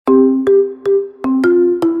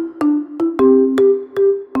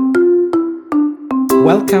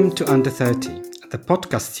Welcome to Under 30, the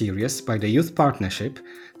podcast series by the Youth Partnership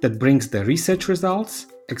that brings the research results,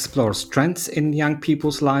 explores trends in young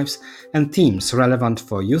people's lives, and themes relevant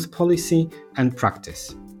for youth policy and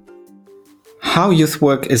practice. How youth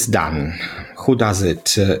work is done? Who does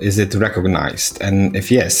it? Is it recognized? And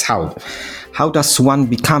if yes, how? How does one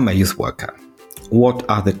become a youth worker? What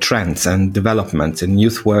are the trends and developments in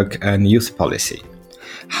youth work and youth policy?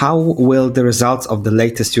 How will the results of the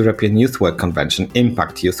latest European Youth Work Convention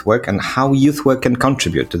impact youth work, and how youth work can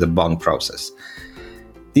contribute to the Bonn process?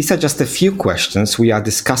 These are just a few questions we are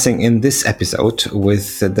discussing in this episode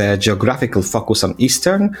with the geographical focus on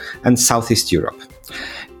Eastern and Southeast Europe.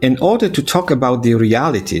 In order to talk about the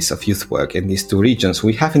realities of youth work in these two regions,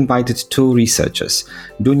 we have invited two researchers,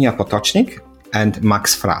 Dunia Potocznik and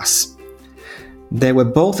Max Fraß. They were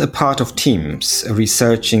both a part of teams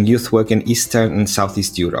researching youth work in Eastern and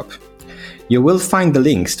Southeast Europe. You will find the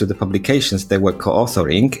links to the publications they were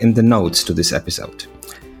co-authoring in the notes to this episode.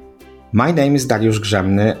 My name is Dariusz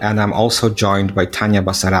Grzemny, and I'm also joined by Tania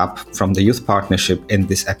Basarab from the Youth Partnership in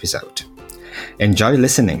this episode. Enjoy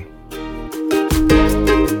listening.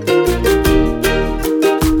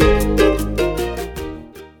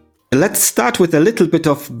 Let's start with a little bit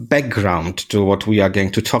of background to what we are going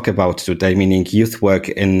to talk about today, meaning youth work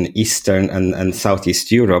in Eastern and Southeast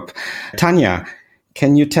Europe. Tania,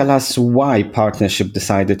 can you tell us why Partnership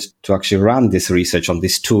decided to actually run this research on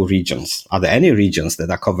these two regions? Are there any regions that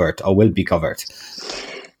are covered or will be covered?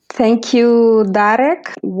 Thank you,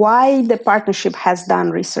 Darek. Why the Partnership has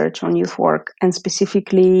done research on youth work, and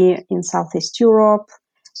specifically in Southeast Europe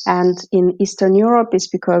and in Eastern Europe, is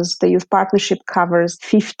because the Youth Partnership covers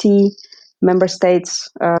 50 member states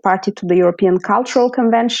party to the European Cultural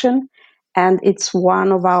Convention, and it's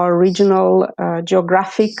one of our regional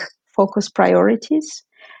geographic focus priorities.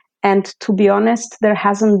 And to be honest, there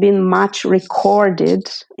hasn't been much recorded,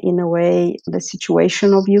 in a way, the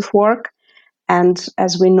situation of youth work. And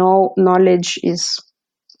as we know, knowledge is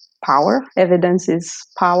power, evidence is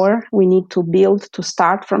power. We need to build, to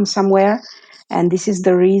start from somewhere. And this is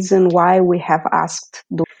the reason why we have asked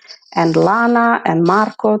and Lana and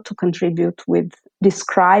Marco to contribute with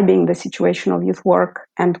describing the situation of youth work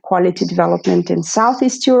and quality development in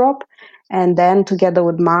Southeast Europe. And then together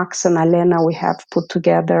with Max and Alena, we have put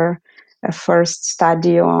together a first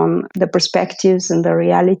study on the perspectives and the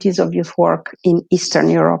realities of youth work in Eastern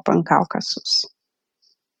Europe and Caucasus.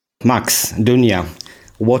 Max, Dunia,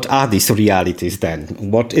 what are these realities then?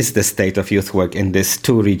 What is the state of youth work in these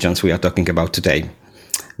two regions we are talking about today?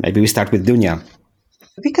 Maybe we start with Dunia.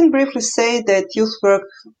 We can briefly say that youth work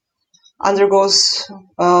undergoes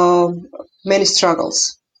many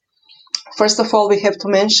struggles. First of all, we have to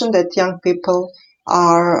mention that young people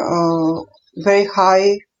are very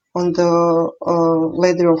high on the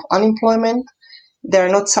ladder of unemployment. They are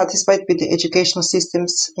not satisfied with the educational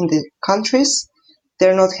systems in the countries.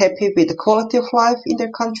 They're not happy with the quality of life in their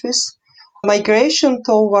countries. Migration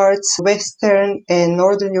towards Western and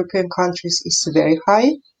Northern European countries is very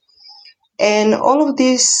high. And all of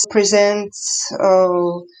this presents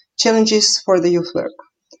challenges for the youth work.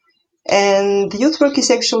 And the youth work is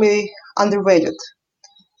actually undervalued.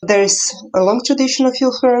 There is a long tradition of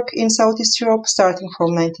youth work in Southeast Europe starting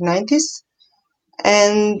from 1990s.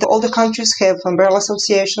 And all the countries have umbrella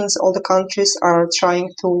associations. All the countries are trying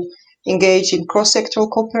to engage in cross-sectoral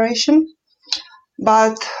cooperation.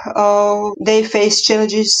 But they face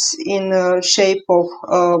challenges in the shape of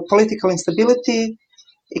political instability,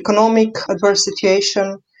 economic adverse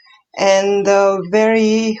situation, and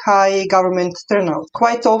very high government turnout.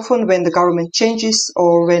 Quite often when the government changes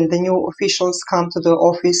or when the new officials come to the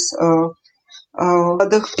office,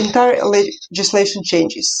 the entire legislation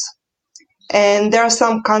changes. And there are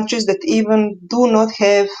some countries that even do not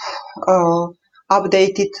have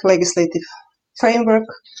updated legislative framework.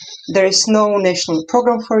 There is no national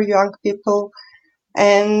program for young people.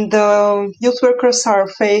 And youth workers are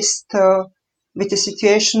faced with a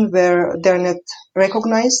situation where they're not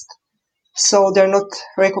recognized. So they're not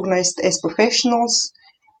recognized as professionals.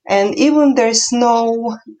 And even there is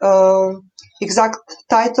no exact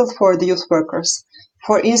title for the youth workers.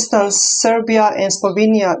 For instance, Serbia and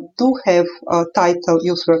Slovenia do have a title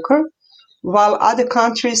youth worker, while other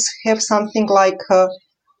countries have something like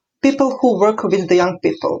people who work with the young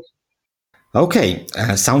people. Okay,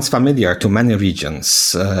 sounds familiar to many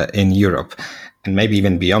regions in Europe and maybe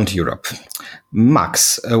even beyond Europe.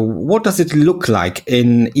 Max, what does it look like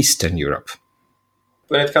in Eastern Europe?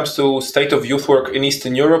 When it comes to state of youth work in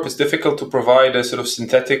Eastern Europe, it's difficult to provide a sort of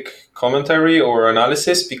synthetic commentary or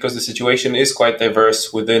analysis because the situation is quite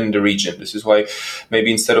diverse within the region. This is why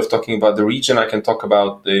maybe instead of talking about the region, I can talk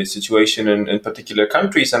about the situation in particular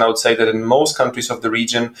countries. And I would say that in most countries of the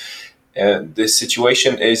region, the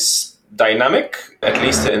situation is dynamic, at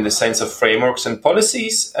least in the sense of frameworks and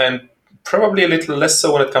policies, and probably a little less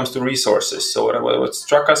so when it comes to resources. So what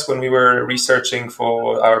struck us when we were researching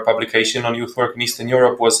for our publication on youth work in Eastern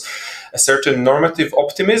Europe was a certain normative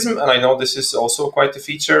optimism. And I know this is also quite a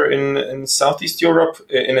feature in Southeast Europe,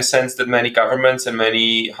 in a sense that many governments and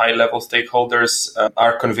many high-level stakeholders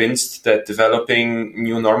are convinced that developing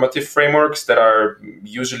new normative frameworks that are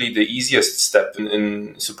usually the easiest step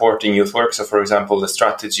in supporting youth work, so for example, a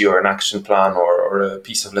strategy or an action plan or a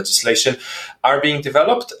piece of legislation, are being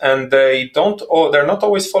developed, and they're not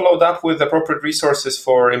always followed up with appropriate resources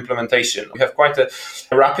for implementation. We have quite a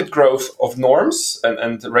rapid growth of norms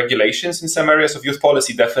and regulations in some areas of youth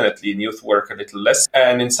policy, definitely in youth work a little less,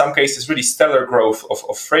 and in some cases really stellar growth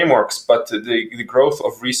of frameworks, but the growth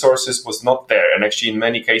of resources was not there, and actually in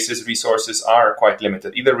many cases resources are quite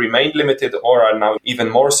limited, either remained limited or are now even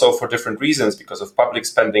more so for different reasons, because of public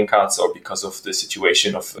spending cuts or because of the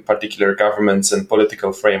situation of particular governments and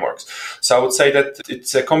political frameworks. So I would say that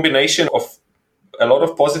it's a combination of a lot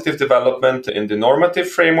of positive development in the normative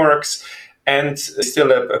frameworks and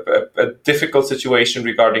still a difficult situation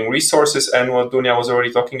regarding resources, and what Dunja was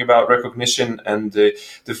already talking about, recognition and the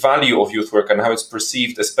value of youth work and how it's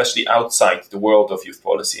perceived, especially outside the world of youth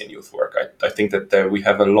policy and youth work. I think that we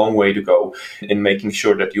have a long way to go in making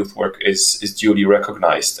sure that youth work is duly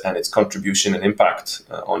recognized and its contribution and impact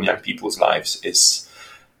on young people's lives is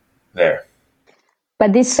there.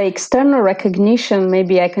 But this external recognition,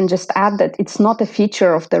 maybe I can just add that it's not a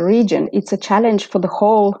feature of the region. It's a challenge for the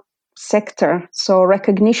whole sector. So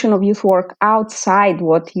recognition of youth work outside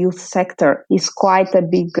what youth sector is quite a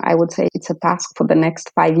big, I would say it's a task for the next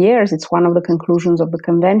 5 years. It's one of the conclusions of the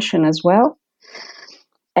convention as well.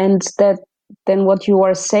 And that then what you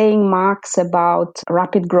are saying, Max, about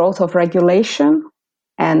rapid growth of regulation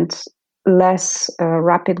and less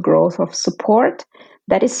rapid growth of support,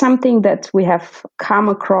 that is something that we have come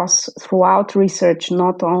across throughout research,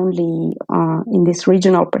 not only in this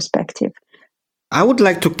regional perspective. I would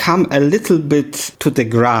like to come a little bit to the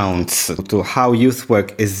grounds, to how youth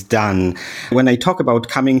work is done. When I talk about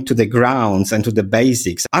coming to the grounds and to the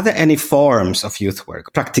basics, are there any forms of youth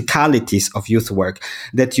work, practicalities of youth work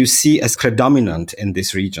that you see as predominant in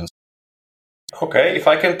these regions? Okay, if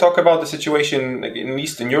I can talk about the situation in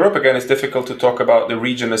Eastern Europe, again, it's difficult to talk about the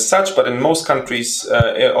region as such, but in most countries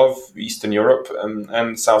of Eastern Europe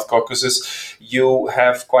and South Caucasus, you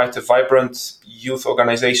have quite a vibrant youth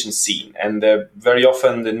organization scene. And very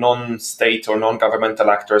often the non-state or non-governmental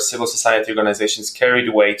actors, civil society organizations carry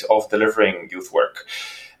the weight of delivering youth work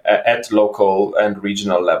at local and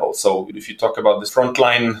regional level. So if you talk about this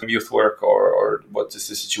frontline youth work or what is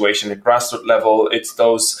the situation at grassroots level, it's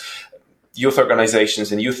those youth organizations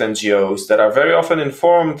and youth NGOs that are very often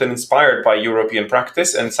informed and inspired by European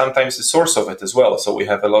practice and sometimes the source of it as well. So we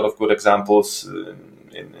have a lot of good examples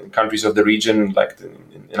in countries of the region, like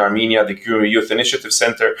in Armenia, the Gyumri Youth Initiative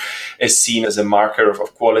Center is seen as a marker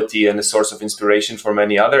of quality and a source of inspiration for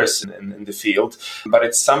many others in the field. But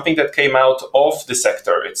it's something that came out of the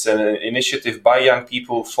sector. It's an initiative by young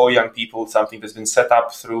people, for young people, something that's been set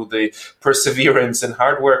up through the perseverance and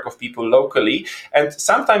hard work of people locally, and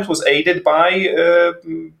sometimes was aided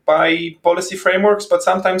by policy frameworks, but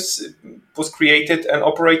sometimes was created and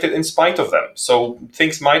operated in spite of them. So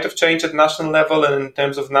things might have changed at national level and in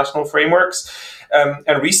terms of national frameworks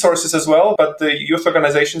and resources as well, but the youth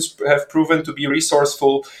organizations have proven to be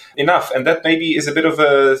resourceful enough. And that maybe is a bit of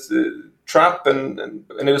a trap and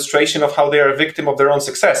an illustration of how they are a victim of their own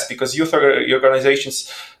success, because youth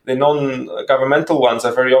organizations, the non-governmental ones,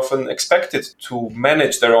 are very often expected to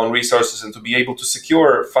manage their own resources and to be able to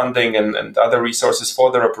secure funding and other resources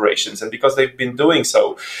for their operations. And because they've been doing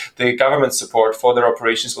so, the government support for their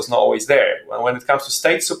operations was not always there. When it comes to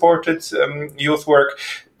state-supported youth work,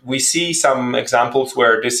 we see some examples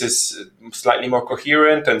where this is slightly more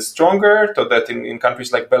coherent and stronger, so that in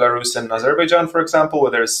countries like Belarus and Azerbaijan, for example, where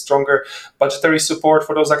there is stronger budgetary support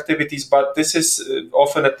for those activities, but this is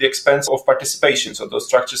often at the expense of participation. So those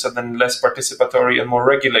structures are then less participatory and more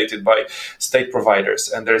regulated by state providers,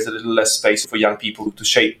 and there is a little less space for young people to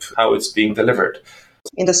shape how it's being delivered.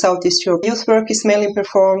 In the Southeast Europe, youth work is mainly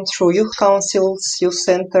performed through youth councils, youth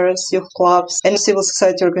centers, youth clubs, and civil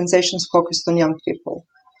society organizations focused on young people.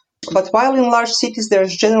 But while in large cities there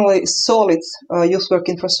is generally solid youth work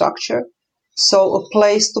infrastructure, so a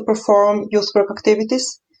place to perform youth work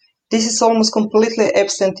activities, This is almost completely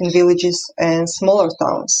absent in villages and smaller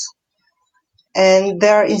towns. And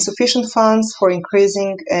there are insufficient funds for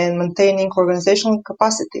increasing and maintaining organizational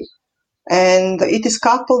capacity. And it is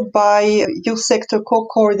coupled by youth sector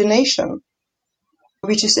coordination,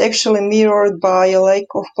 which is actually mirrored by a lack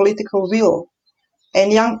of political will.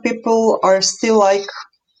 And young people are still like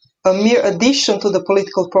a mere addition to the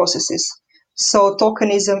political processes. So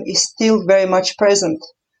tokenism is still very much present.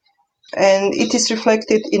 And it is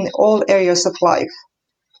reflected in all areas of life.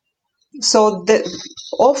 So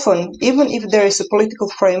often, even if there is a political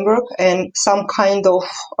framework and some kind of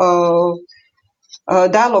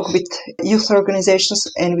dialogue with youth organizations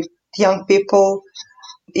and with young people,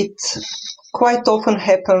 it quite often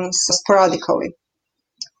happens sporadically.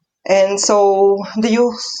 And so the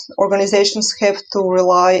youth organizations have to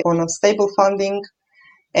rely on stable funding,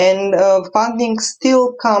 and funding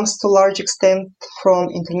still comes to a large extent from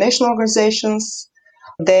international organizations.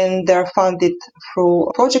 Then they're funded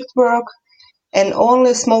through project work, and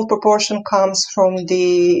only a small proportion comes from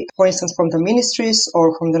for instance, from the ministries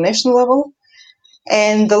or from the national level.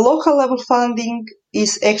 And the local level funding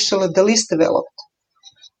is actually the least developed.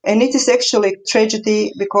 And it is actually a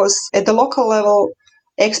tragedy because at the local level,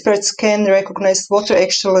 experts can recognize what are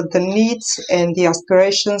actually the needs and the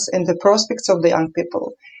aspirations and the prospects of the young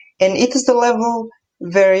people. And it is the level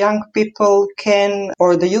where young people can,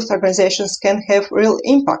 or the youth organizations can have real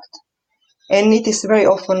impact. And it is very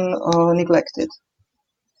often neglected.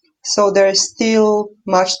 So there is still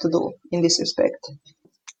much to do in this respect.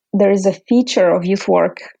 There is a feature of youth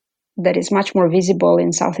work that is much more visible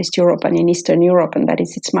in Southeast Europe and in Eastern Europe, and that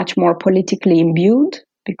is it's much more politically imbued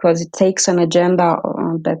because it takes an agenda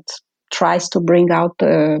that tries to bring out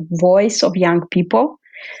the voice of young people.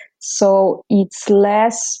 So it's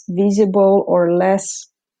less visible or less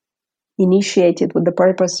initiated with the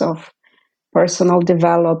purpose of personal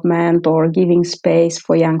development or giving space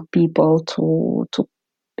for young people to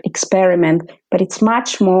experiment, but it's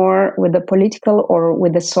much more with the political or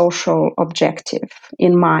with the social objective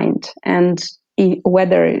in mind. And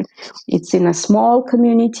whether it's in a small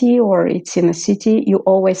community or it's in a city, you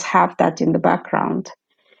always have that in the background.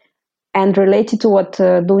 And related to what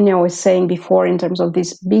Dunja was saying before in terms of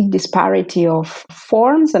this big disparity of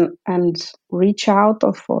forms and reach out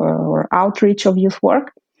of or outreach of youth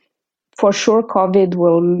work, for sure, COVID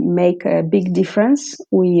will make a big difference.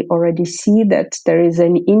 We already see that there is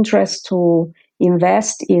an interest to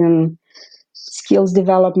invest in skills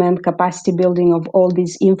development, capacity building of all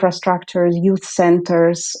these infrastructures, youth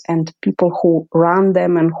centers, and people who run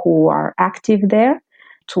them and who are active there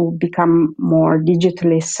to become more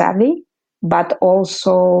digitally savvy. But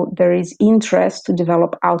also there is interest to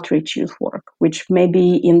develop outreach youth work, which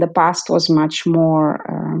maybe in the past was much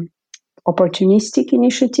more opportunistic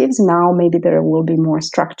initiatives. Now maybe there will be more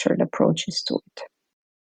structured approaches to it.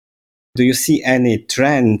 Do you see any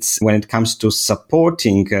trends when it comes to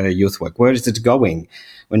supporting youth work? Where is it going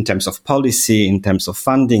in terms of policy, in terms of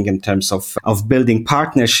funding, in terms of building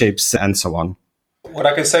partnerships and so on? What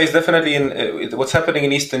I can say is definitely in what's happening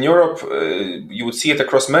in Eastern Europe, you would see it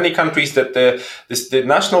across many countries that the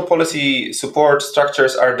national policy support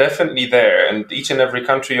structures are definitely there, and each and every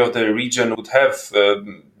country of the region would have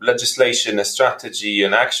legislation, a strategy,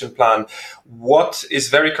 an action plan. What is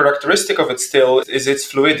very characteristic of it still is its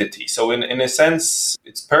fluidity. So in a sense,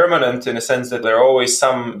 it's permanent in a sense that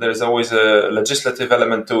there's always a legislative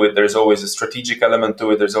element to it, there's always a strategic element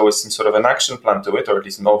to it, there's always some sort of an action plan to it, or at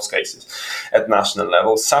least in most cases at national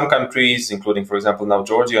level. Some countries, including, for example, now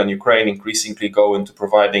Georgia and Ukraine, increasingly go into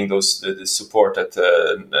providing the support at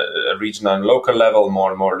a regional and local level, more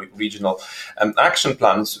and more regional action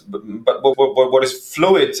plans. But what is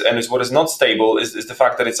fluid and is what is not stable is the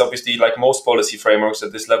fact that it's obviously, like most policy frameworks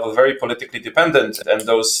at this level, very politically dependent, and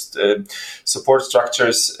those support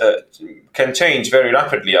structures can change very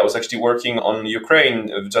rapidly. I was actually working on Ukraine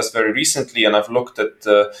just very recently, and I've looked at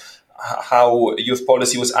how youth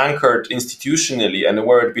policy was anchored institutionally and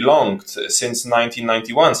where it belonged since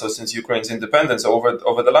 1991, so since Ukraine's independence.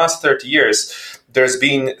 Over the last 30 years, there's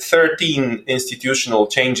been 13 institutional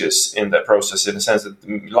changes in that process, in the sense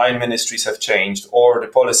that line ministries have changed or the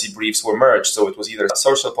policy briefs were merged. So it was either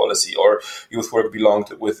social policy or youth work belonged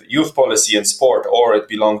with youth policy and sport, or it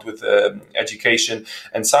belonged with education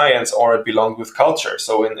and science, or it belonged with culture.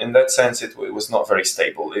 So in that sense, it was not very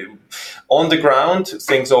stable. On the ground,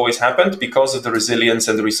 things always happened because of the resilience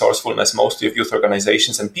and the resourcefulness, mostly of youth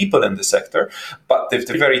organizations and people in the sector. But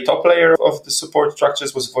the very top layer of the support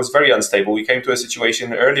structures was very unstable. We came to a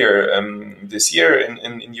situation earlier this year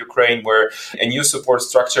in Ukraine where a new support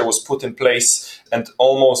structure was put in place and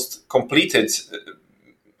almost completed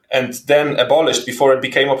and then abolished before it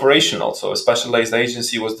became operational. So a specialized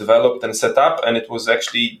agency was developed and set up, and it was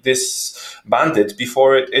actually disbanded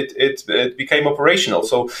before it became operational.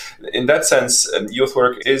 So in that sense, youth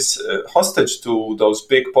work is hostage to those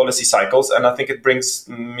big policy cycles. And I think it brings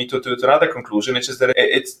me to another conclusion, which is that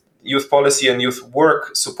it's youth policy and youth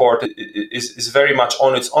work support is very much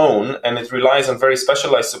on its own, and it relies on very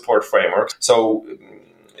specialized support frameworks. So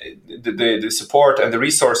the support and the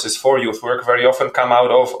resources for youth work very often come out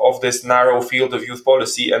of this narrow field of youth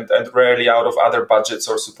policy and rarely out of other budgets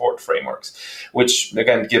or support frameworks, which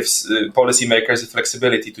again gives policymakers the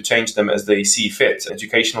flexibility to change them as they see fit.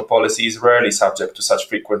 Educational policy is rarely subject to such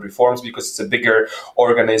frequent reforms because it's a bigger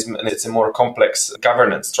organism and it's a more complex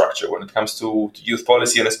governance structure. When it comes to youth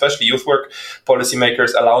policy and especially youth work,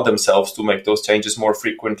 policymakers allow themselves to make those changes more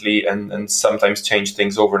frequently and sometimes change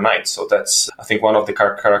things overnight. So that's, I think, one of the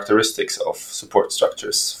characteristics of support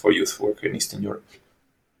structures for youth work in Eastern Europe.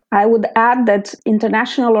 I would add that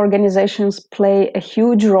international organizations play a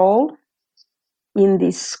huge role in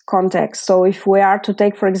this context. So if we are to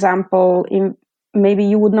take, for example, maybe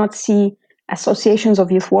you would not see associations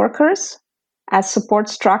of youth workers as support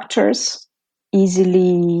structures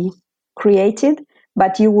easily created,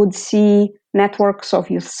 but you would see networks of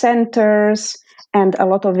youth centers and a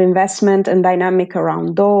lot of investment and dynamic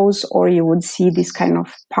around those, or you would see this kind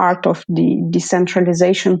of part of the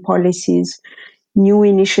decentralization policies, new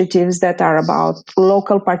initiatives that are about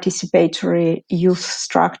local participatory youth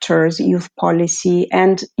structures, youth policy,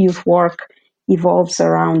 and youth work evolves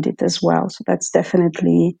around it as well. So that's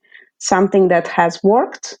definitely something that has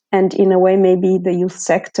worked, and in a way maybe the youth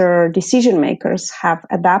sector decision makers have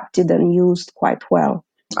adapted and used quite well.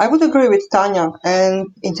 I would agree with Tanya, and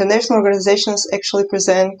international organizations actually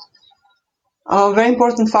present a very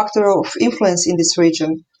important factor of influence in this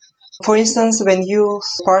region. For instance, when Youth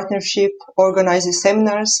Partnership organizes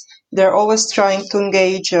seminars, they're always trying to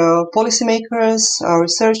engage policymakers,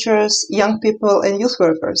 researchers, young people, and youth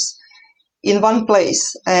workers in one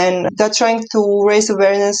place. And they're trying to raise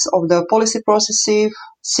awareness of the policy processes,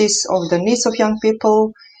 of the needs of young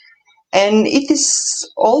people. And it is,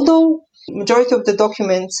 although majority of the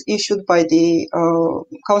documents issued by the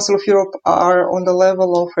Council of Europe are on the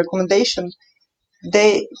level of recommendation,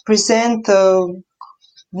 they present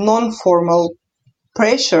non-formal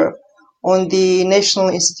pressure on the national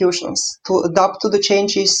institutions to adapt to the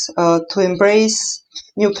changes, to embrace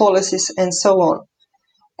new policies, and so on.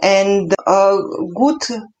 And a good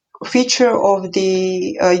feature of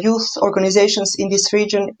the youth organizations in this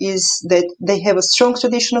region is that they have a strong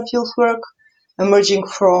tradition of youth work, emerging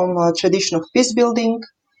from a tradition of peace building.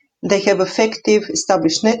 They have effective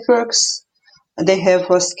established networks. They have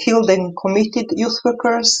skilled and committed youth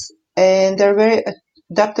workers, and they're very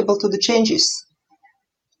adaptable to the changes.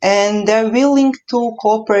 And they're willing to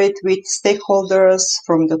cooperate with stakeholders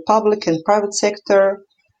from the public and private sector.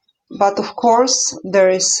 But of course, there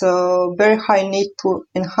is a very high need to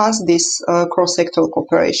enhance this cross-sectoral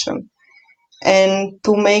cooperation and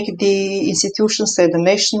to make the institutions at the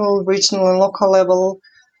national, regional, and local level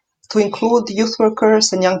to include youth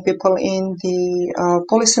workers and young people in the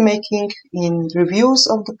policy making, in reviews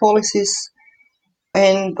of the policies,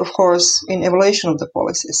 and of course in evaluation of the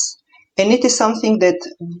policies. And it is something that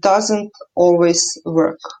doesn't always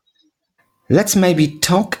work. Let's maybe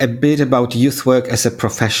talk a bit about youth work as a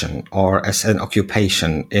profession or as an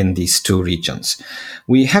occupation in these two regions.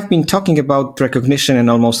 We have been talking about recognition in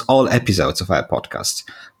almost all episodes of our podcast.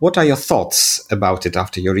 What are your thoughts about it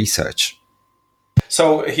after your research?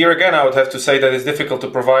 So here again, I would have to say that it's difficult to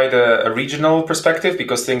provide a regional perspective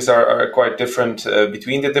because things are quite different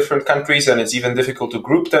between the different countries, and it's even difficult to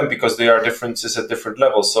group them because there are differences at different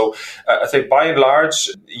levels. So I think by and large,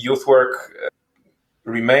 youth work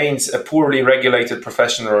remains a poorly regulated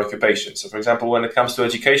profession or occupation. So for example, when it comes to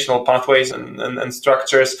educational pathways and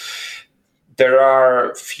structures, there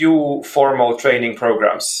are few formal training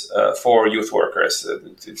programs for youth workers.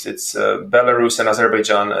 It's Belarus and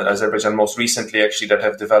Azerbaijan most recently actually that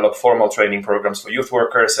have developed formal training programs for youth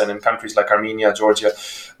workers, and in countries like Armenia, Georgia,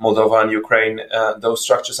 Moldova and Ukraine, those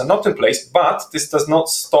structures are not in place, but this does not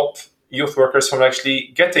stop youth workers from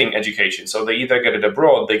actually getting education. So they either get it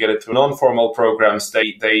abroad, they get it through non-formal programs,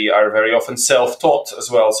 they are very often self-taught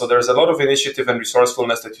as well. So there's a lot of initiative and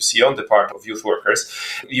resourcefulness that you see on the part of youth workers.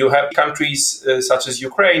 You have countries such as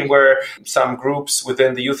Ukraine where some groups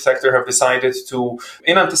within the youth sector have decided to,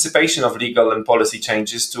 in anticipation of legal and policy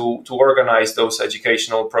changes, to organize those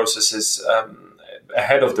educational processes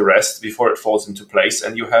ahead of the rest before it falls into place.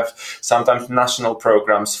 And you have sometimes national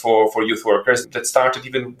programs for youth workers that started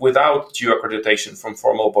even without due accreditation from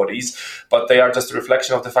formal bodies, but they are just a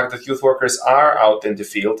reflection of the fact that youth workers are out in the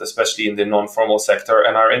field, especially in the non-formal sector,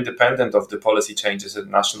 and are independent of the policy changes at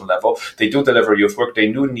the national level. They do deliver youth work,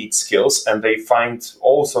 they do need skills, and they find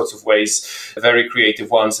all sorts of ways, very creative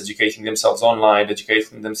ones, educating themselves online,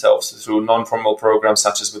 educating themselves through non-formal programs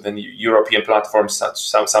such as within European platforms,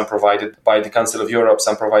 some provided by the Council of Europe,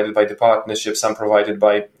 some provided by the Partnership, some provided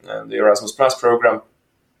by the Erasmus Plus program.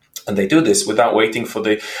 And they do this without waiting for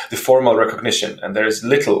the formal recognition. And there is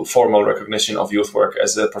little formal recognition of youth work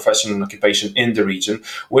as a profession and occupation in the region,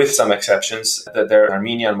 with some exceptions. That there in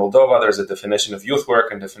Armenia and Moldova, there's a definition of youth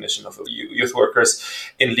work and definition of youth workers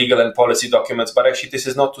in legal and policy documents. But actually, this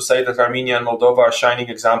is not to say that Armenia and Moldova are shining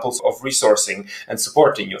examples of resourcing and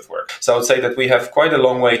supporting youth work. So I would say that we have quite a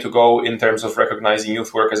long way to go in terms of recognizing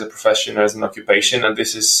youth work as a profession, as an occupation. And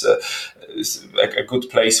this is a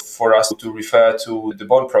good place for us to refer to the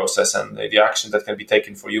Bonn process and the action that can be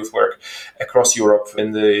taken for youth work across Europe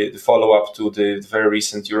in the follow-up to the very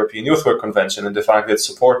recent European Youth Work Convention, and the fact that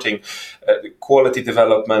supporting quality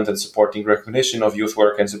development and supporting recognition of youth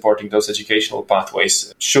work and supporting those educational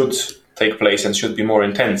pathways should take place and should be more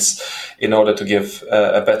intense in order to give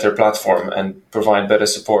a better platform and provide better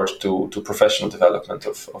support to professional development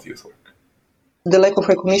of youth work. The lack of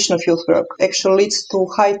recognition of youth work actually leads to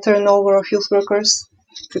high turnover of youth workers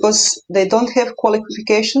because they don't have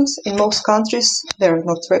qualifications. In most countries, they're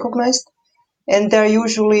not recognized, and they're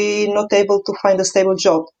usually not able to find a stable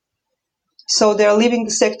job. So they're leaving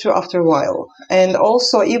the sector after a while. And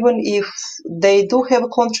also, even if they do have a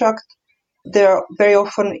contract, they're very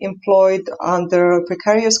often employed under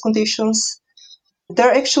precarious conditions. There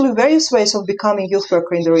are actually various ways of becoming youth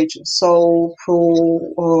worker in the region. So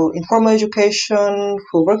through informal education,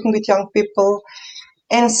 through working with young people,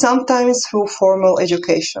 and sometimes through formal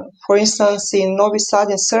education. For instance, in Novi Sad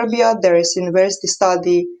in Serbia, there is university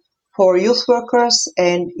study for youth workers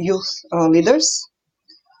and youth leaders.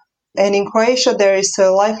 And in Croatia, there is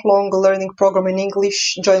a lifelong learning program in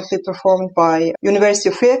English jointly performed by University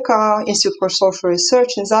of Rijeka, Institute for Social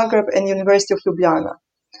Research in Zagreb, and University of Ljubljana.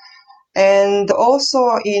 And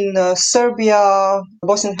also in Serbia,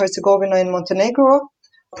 Bosnia and Herzegovina, and Montenegro,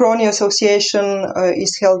 PRONI Association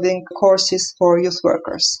is holding courses for youth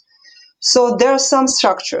workers. So there are some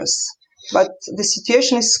structures, but the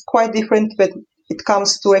situation is quite different when it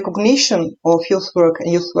comes to recognition of youth work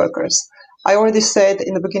and youth workers. I already said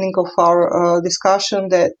in the beginning of our discussion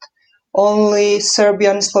that only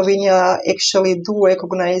Serbia and Slovenia actually do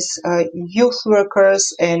recognize youth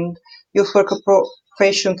workers and youth worker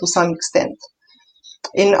profession to some extent.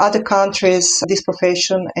 In other countries, this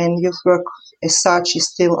profession and youth work as such is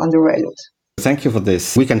still undervalued. Thank you for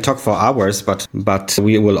this. We can talk for hours, but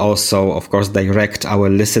we will also, of course, direct our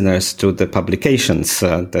listeners to the publications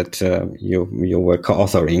that you were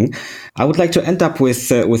co-authoring. I would like to end up with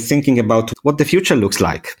thinking about what the future looks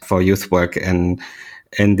like for youth work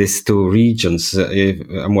in these two regions.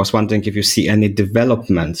 I was wondering if you see any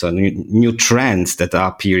developments or new trends that are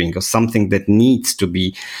appearing, or something that needs to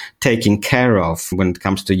be taken care of when it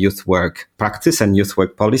comes to youth work practice and youth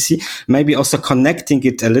work policy. Maybe also connecting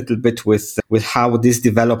it a little bit with how these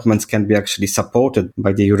developments can be actually supported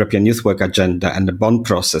by the European Youth Work Agenda and the Bonn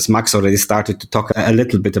process. Max already started to talk a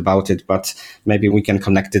little bit about it, but maybe we can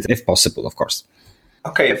connect it if possible, of course.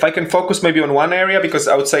 Okay, if I can focus maybe on one area, because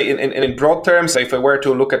I would say in broad terms, if I were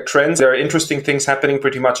to look at trends, there are interesting things happening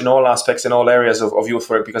pretty much in all aspects, in all areas of youth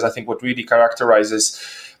work, because I think what really characterizes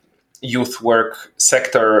youth work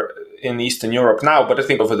sector in Eastern Europe now, but I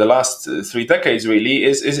think over the last 3 decades really,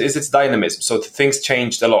 is its dynamism. So things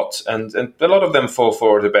changed a lot, and a lot of them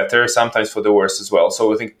for the better, sometimes for the worse as well.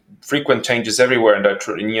 So I think frequent changes everywhere, and there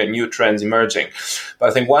are new trends emerging. But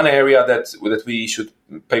I think one area that we should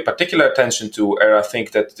pay particular attention to, and I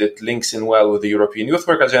think that links in well with the European Youth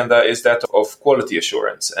Work Agenda, is that of quality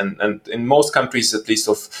assurance. And in most countries, at least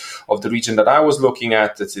of the region that I was looking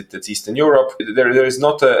at, that's Eastern Europe, there is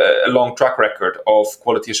not a long track record of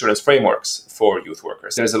quality assurance frameworks for youth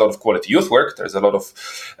workers. There's a lot of quality youth work, there's a lot of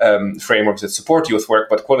frameworks that support youth work,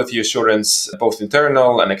 but quality assurance, both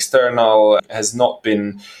internal and external, has not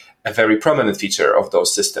been a very prominent feature of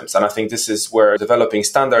those systems. And I think this is where developing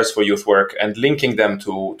standards for youth work and linking them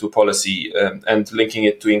to policy and linking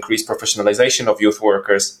it to increase professionalization of youth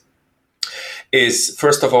workers is,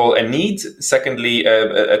 first of all, a need. Secondly,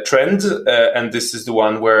 a trend. And this is the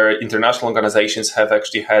one where international organizations have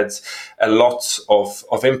actually had a lot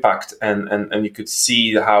of impact. And you could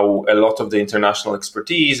see how a lot of the international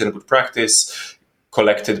expertise and good practice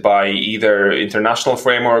collected by either international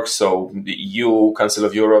frameworks, so the EU, Council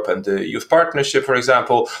of Europe, and the Youth Partnership, for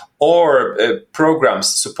example, or programs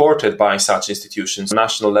supported by such institutions,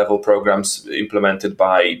 national level programs implemented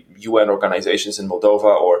by UN organizations in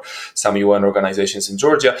Moldova or some UN organizations in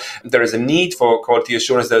Georgia. There is a need for quality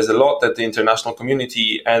assurance. There's a lot that the international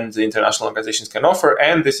community and the international organizations can offer,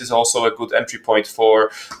 and this is also a good entry point for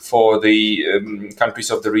the countries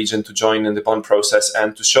of the region to join in the Bonn process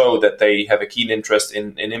and to show that they have a keen interest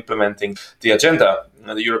in implementing the agenda,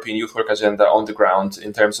 the European Youth Work Agenda, on the ground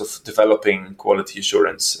in terms of developing quality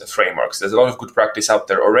assurance frameworks. There's a lot of good practice out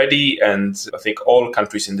there already, and I think all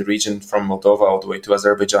countries in the region, from Moldova all the way to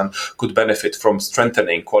Azerbaijan, could benefit from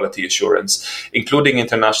strengthening quality assurance, including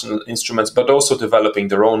international instruments, but also developing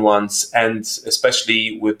their own ones, and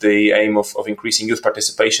especially with the aim of increasing youth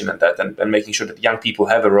participation in that and making sure that young people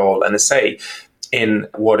have a role and a say in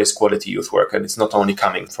what is quality youth work, and it's not only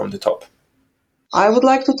coming from the top. I would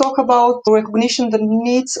like to talk about recognition the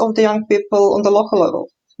needs of the young people on the local level,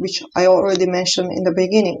 which I already mentioned in the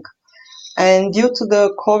beginning. And due to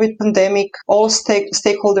the COVID pandemic, all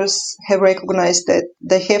stakeholders have recognized that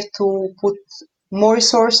they have to put more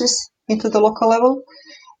resources into the local level,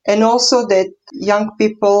 and also that young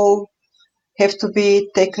people have to be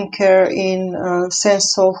taken care in a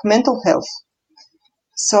sense of mental health.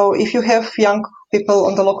 So if you have young people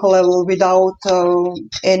on the local level without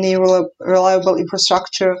any reliable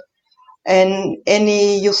infrastructure and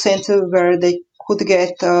any youth center where they could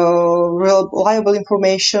get reliable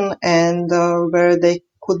information and where they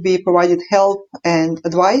could be provided help and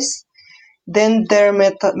advice, then their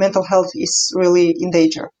mental health is really in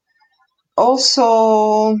danger.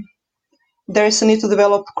 Also, there is a need to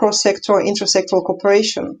develop cross-sectoral, intersectoral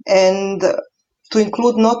cooperation and to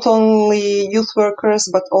include not only youth workers,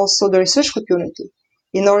 but also the research community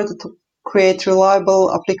in order to create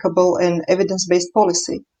reliable, applicable, and evidence-based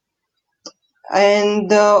policy.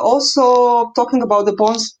 And also talking about the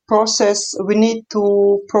Bonn process, we need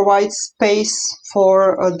to provide space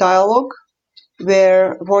for a dialogue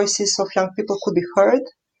where voices of young people could be heard,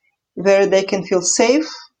 where they can feel safe.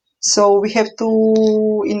 So we have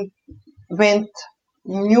to invent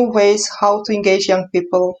new ways how to engage young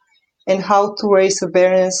people and how to raise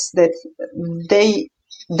awareness that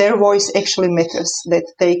their voice actually matters, that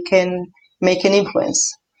they can make an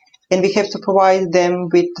influence. And we have to provide them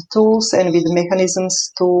with the tools and with the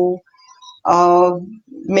mechanisms to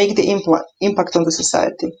make the impact on the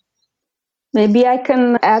society. Maybe I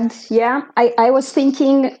can add, I was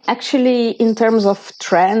thinking actually in terms of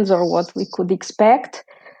trends or what we could expect.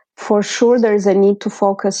 For sure, there is a need to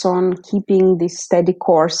focus on keeping this steady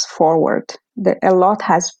course forward. A lot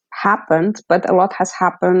has happened, but a lot has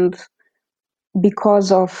happened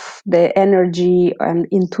because of the energy and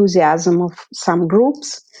enthusiasm of some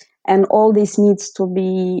groups. And all this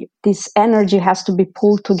this energy has to be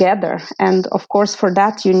pulled together. And of course, for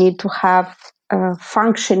that, you need to have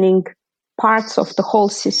functioning parts of the whole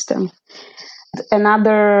system.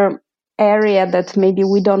 Another area that maybe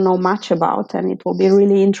we don't know much about, and it will be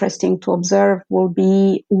really interesting to observe, will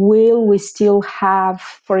we still have,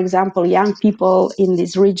 for example, young people in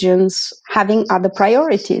these regions having other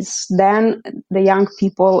priorities than the young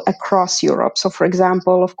people across Europe? So, for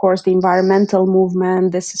example, of course, the environmental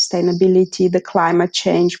movement, the sustainability, the climate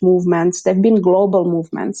change movements, they've been global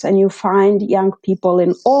movements, and you find young people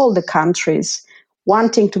in all the countries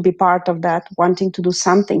wanting to be part of that, wanting to do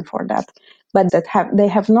something for that. But they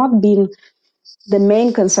have not been the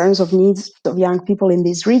main concerns of needs of young people in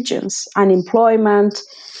these regions. Unemployment,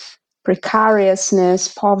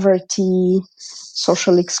 precariousness, poverty,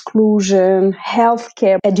 social exclusion,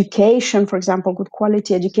 healthcare, education, for example, good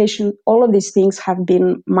quality education, all of these things have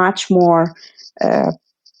been much more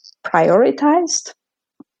prioritized,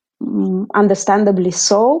 understandably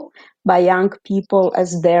so, by young people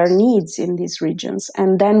as their needs in these regions.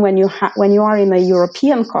 And then when you are in a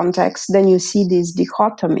European context, then you see these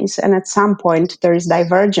dichotomies, and at some point there is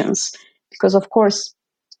divergence, because of course,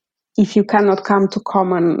 if you cannot come to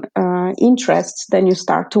common interests, then you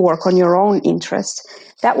start to work on your own interests.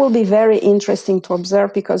 That will be very interesting to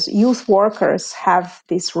observe, because youth workers have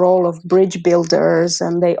this role of bridge builders,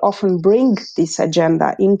 and they often bring this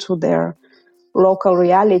agenda into their local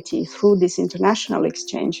reality through this international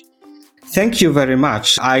exchange. Thank you very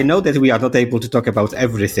much. I know that we are not able to talk about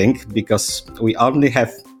everything because we only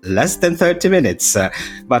have less than 30 minutes,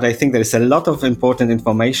 but I think there is a lot of important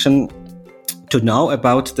information to know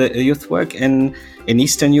about the youth work in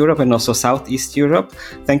Eastern Europe and also Southeast Europe.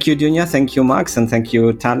 Thank you, Dunia. Thank you, Max. And thank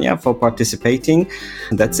you, Tanya, for participating.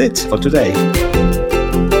 And that's it for today.